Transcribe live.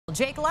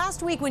Jake,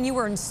 last week when you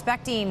were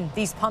inspecting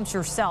these pumps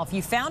yourself,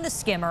 you found a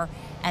skimmer,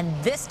 and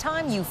this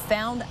time you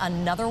found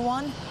another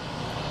one?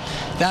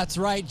 That's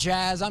right,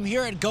 Jazz. I'm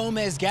here at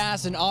Gomez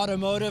Gas and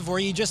Automotive, where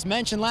you just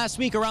mentioned last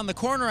week around the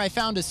corner I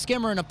found a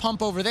skimmer and a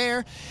pump over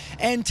there.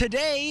 And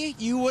today,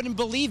 you wouldn't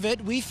believe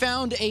it, we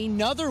found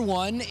another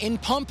one in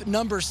pump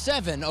number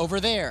 7 over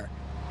there.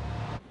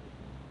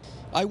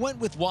 I went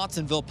with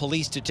Watsonville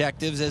police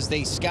detectives as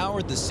they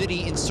scoured the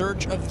city in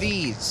search of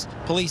these.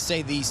 Police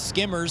say these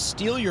skimmers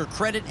steal your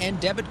credit and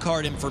debit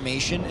card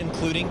information,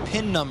 including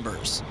PIN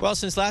numbers. Well,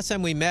 since last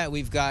time we met,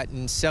 we've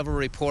gotten several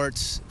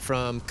reports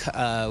from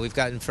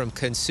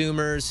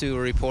consumers who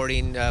are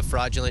reporting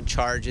fraudulent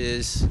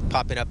charges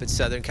popping up in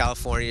Southern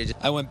California.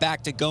 I went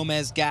back to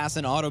Gomez Gas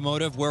and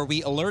Automotive, where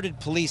we alerted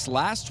police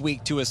last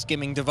week to a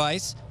skimming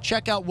device.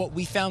 Check out what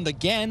we found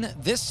again,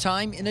 this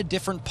time in a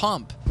different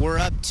pump. We're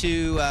up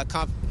to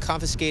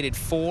confiscated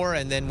 4,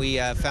 and then we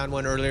found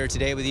one earlier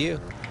today with you.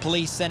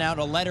 Police sent out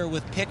a letter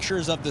with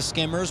pictures of the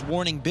skimmers,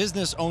 warning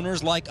business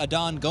owners like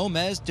Adon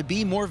Gomez to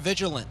be more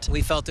vigilant.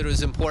 We felt it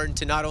was important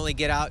to not only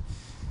get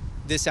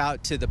this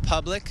out to the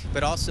public,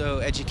 but also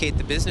educate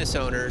the business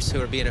owners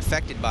who are being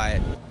affected by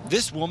it.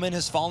 This woman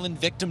has fallen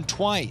victim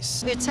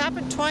twice. It's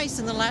happened twice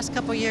in the last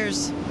couple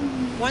years.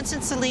 Once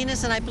in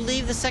Salinas, and I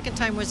believe the second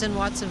time was in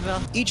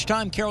Watsonville. Each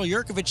time, Carol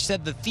Yurkovich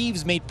said the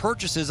thieves made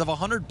purchases of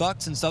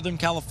 $100 in Southern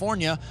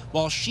California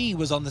while she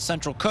was on the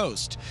Central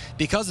Coast.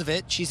 Because of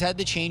it, she's had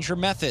to change her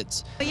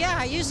methods. But yeah,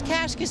 I use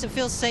cash because it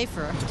feels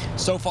safer.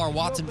 So far,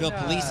 Watsonville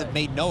police have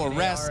made no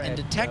arrests, and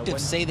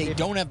detectives say they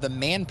don't have the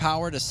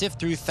manpower to sift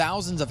through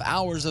thousands of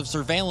hours of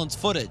surveillance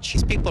footage.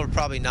 These people are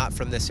probably not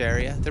from this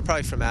area. They're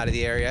probably from out of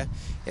the area.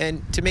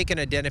 And to make an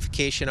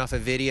identification off a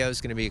video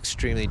is going to be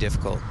extremely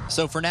difficult.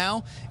 So for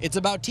now, it's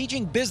about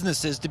teaching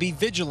businesses to be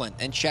vigilant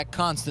and check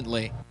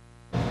constantly.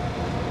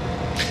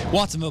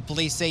 Watsonville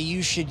police say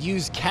you should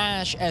use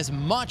cash as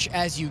much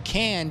as you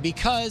can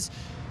because,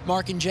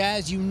 Mark and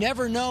Jazz, you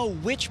never know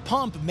which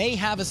pump may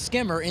have a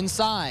skimmer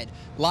inside.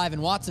 Live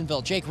in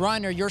Watsonville,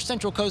 Reiner, your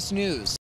Central Coast News.